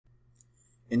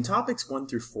In topics 1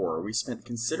 through 4, we spent a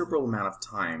considerable amount of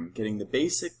time getting the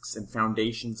basics and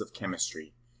foundations of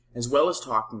chemistry, as well as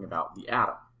talking about the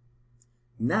atom.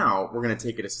 Now, we're going to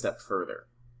take it a step further.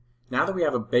 Now that we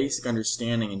have a basic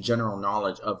understanding and general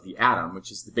knowledge of the atom,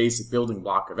 which is the basic building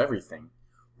block of everything,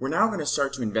 we're now going to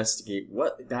start to investigate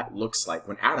what that looks like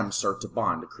when atoms start to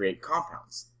bond to create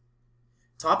compounds.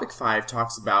 Topic 5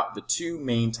 talks about the two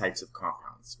main types of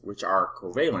compounds, which are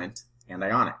covalent and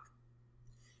ionic.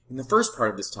 In the first part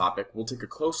of this topic, we'll take a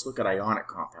close look at ionic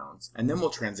compounds, and then we'll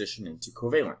transition into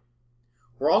covalent.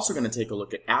 We're also going to take a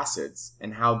look at acids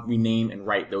and how we name and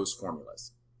write those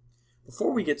formulas.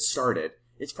 Before we get started,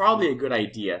 it's probably a good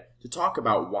idea to talk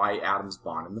about why atoms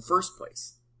bond in the first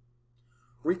place.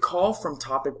 Recall from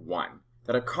topic 1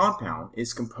 that a compound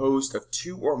is composed of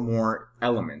two or more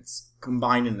elements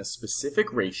combined in a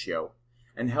specific ratio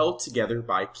and held together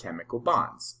by chemical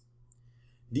bonds.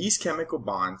 These chemical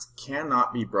bonds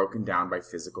cannot be broken down by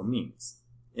physical means.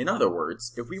 In other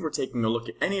words, if we were taking a look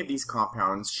at any of these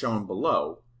compounds shown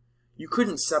below, you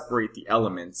couldn't separate the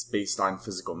elements based on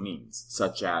physical means,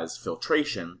 such as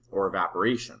filtration or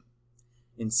evaporation.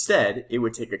 Instead, it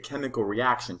would take a chemical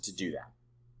reaction to do that.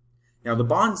 Now, the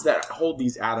bonds that hold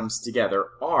these atoms together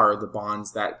are the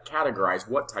bonds that categorize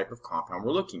what type of compound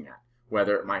we're looking at,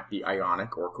 whether it might be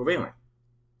ionic or covalent.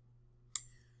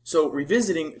 So,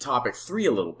 revisiting topic 3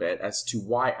 a little bit as to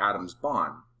why atoms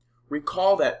bond,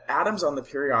 recall that atoms on the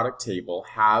periodic table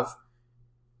have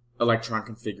electron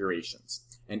configurations,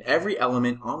 and every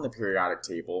element on the periodic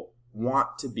table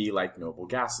want to be like noble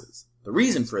gases. The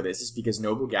reason for this is because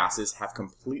noble gases have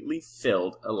completely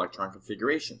filled electron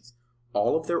configurations.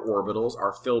 All of their orbitals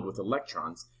are filled with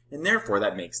electrons, and therefore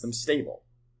that makes them stable.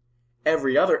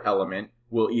 Every other element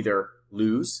will either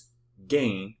lose,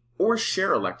 gain, or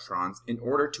share electrons in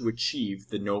order to achieve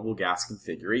the noble gas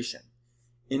configuration.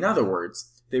 In other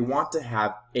words, they want to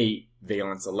have 8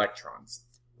 valence electrons,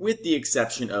 with the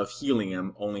exception of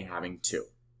helium only having 2.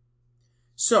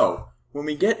 So, when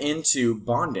we get into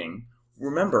bonding,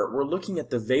 remember, we're looking at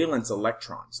the valence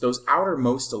electrons, those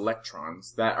outermost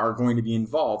electrons that are going to be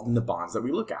involved in the bonds that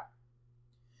we look at.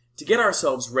 To get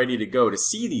ourselves ready to go to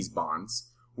see these bonds,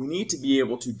 we need to be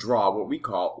able to draw what we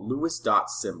call Lewis dot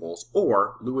symbols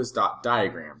or Lewis dot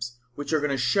diagrams, which are going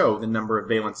to show the number of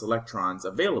valence electrons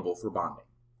available for bonding.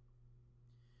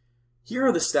 Here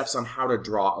are the steps on how to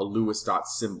draw a Lewis dot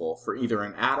symbol for either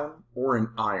an atom or an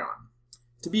ion.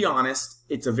 To be honest,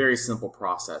 it's a very simple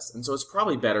process, and so it's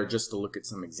probably better just to look at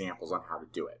some examples on how to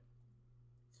do it.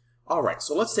 Alright,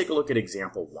 so let's take a look at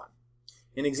example 1.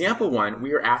 In example 1,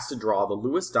 we are asked to draw the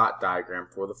Lewis dot diagram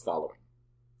for the following.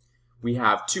 We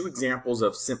have 2 examples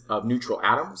of neutral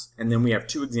atoms, and then we have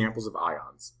 2 examples of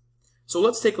ions. So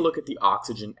let's take a look at the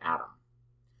oxygen atom.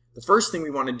 The first thing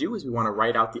we want to do is we want to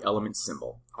write out the element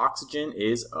symbol. Oxygen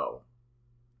is O.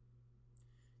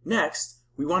 Next,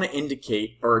 we want to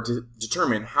indicate or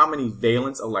determine how many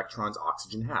valence electrons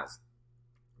oxygen has.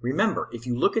 Remember, if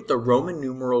you look at the Roman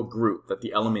numeral group that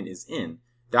the element is in,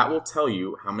 that will tell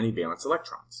you how many valence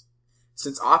electrons.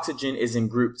 Since oxygen is in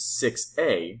group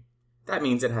 6A, that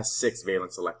means it has 6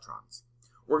 valence electrons.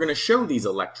 We're going to show these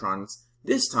electrons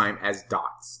this time as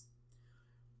dots.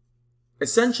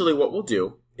 Essentially what we'll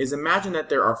do is imagine that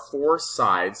there are 4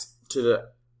 sides to the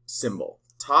symbol: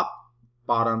 top,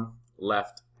 bottom,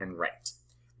 left, and right.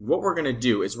 What we're going to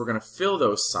do is we're going to fill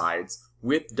those sides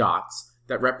with dots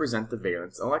that represent the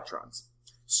valence electrons.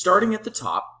 Starting at the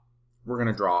top, we're going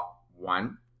to draw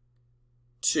 1,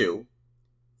 2,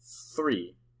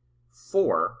 3,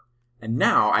 4, and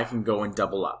now I can go and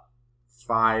double up,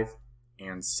 5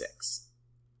 and 6.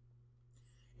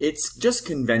 It's just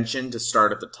convention to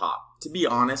start at the top. To be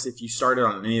honest, if you started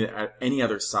on any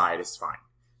other side, it's fine.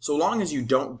 So long as you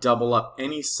don't double up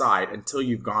any side until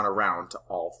you've gone around to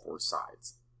all 4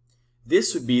 sides.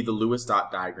 This would be the Lewis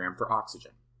dot diagram for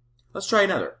oxygen. Let's try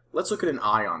another. Let's look at an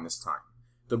ion this time.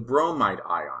 The bromide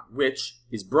ion, which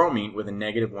is bromine with a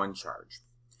 -1 charge.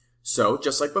 So,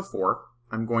 just like before,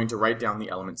 I'm going to write down the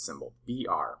element symbol,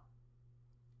 Br.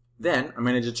 Then, I'm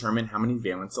going to determine how many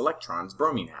valence electrons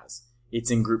bromine has. It's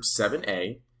in group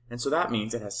 7A, and so that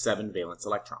means it has 7 valence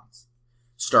electrons.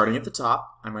 Starting at the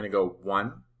top, I'm going to go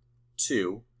 1,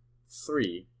 2,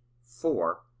 3,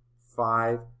 4,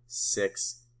 5,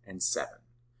 6, and 7.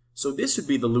 So this would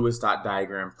be the Lewis dot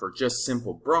diagram for just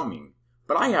simple bromine,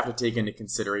 but I have to take into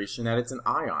consideration that it's an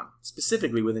ion,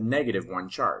 specifically with a -1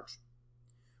 charge.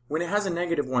 When it has a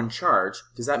 -1 charge,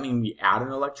 does that mean we add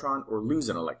an electron or lose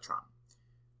an electron?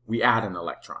 We add an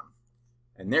electron,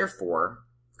 and therefore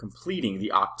completing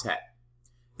the octet.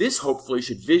 This hopefully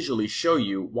should visually show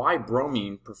you why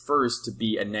bromine prefers to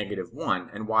be a -1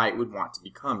 and why it would want to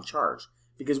become charged,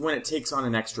 because when it takes on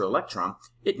an extra electron,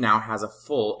 it now has a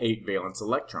full 8 valence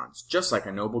electrons, just like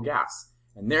a noble gas,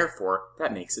 and therefore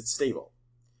that makes it stable.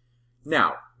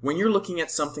 Now, when you're looking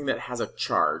at something that has a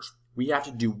charge, we have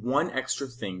to do one extra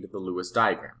thing to the Lewis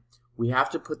diagram. We have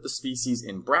to put the species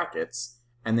in brackets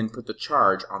and then put the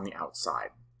charge on the outside.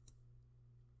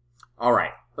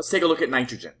 Alright, let's take a look at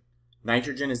nitrogen.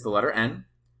 Nitrogen is the letter N.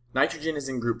 Nitrogen is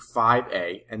in group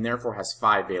 5A and therefore has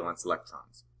 5 valence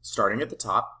electrons. Starting at the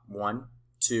top, 1,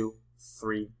 2,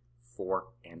 3, 4,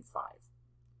 and 5.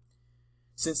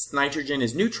 Since nitrogen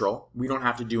is neutral, we don't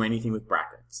have to do anything with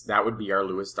brackets. That would be our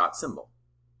Lewis dot symbol.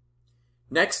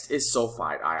 Next is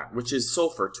sulfide ion, which is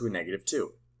sulfur to a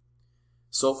 -2.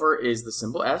 Sulfur is the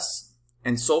symbol S,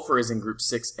 and sulfur is in group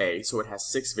 6A, so it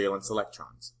has 6 valence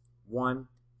electrons. 1,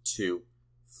 2,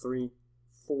 3,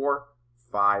 4,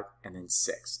 5, and then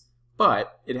 6.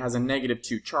 But it has a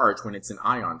 -2 charge when it's in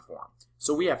ion form,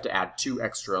 so we have to add 2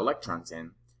 extra electrons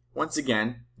in. Once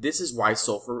again, this is why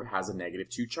sulfur has a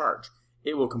 -2 charge.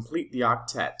 It will complete the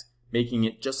octet, making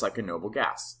it just like a noble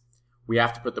gas. We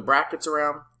have to put the brackets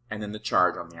around, and then the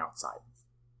charge on the outside.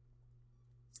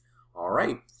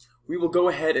 Alright, we will go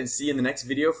ahead and see you in the next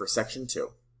video for section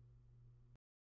 2.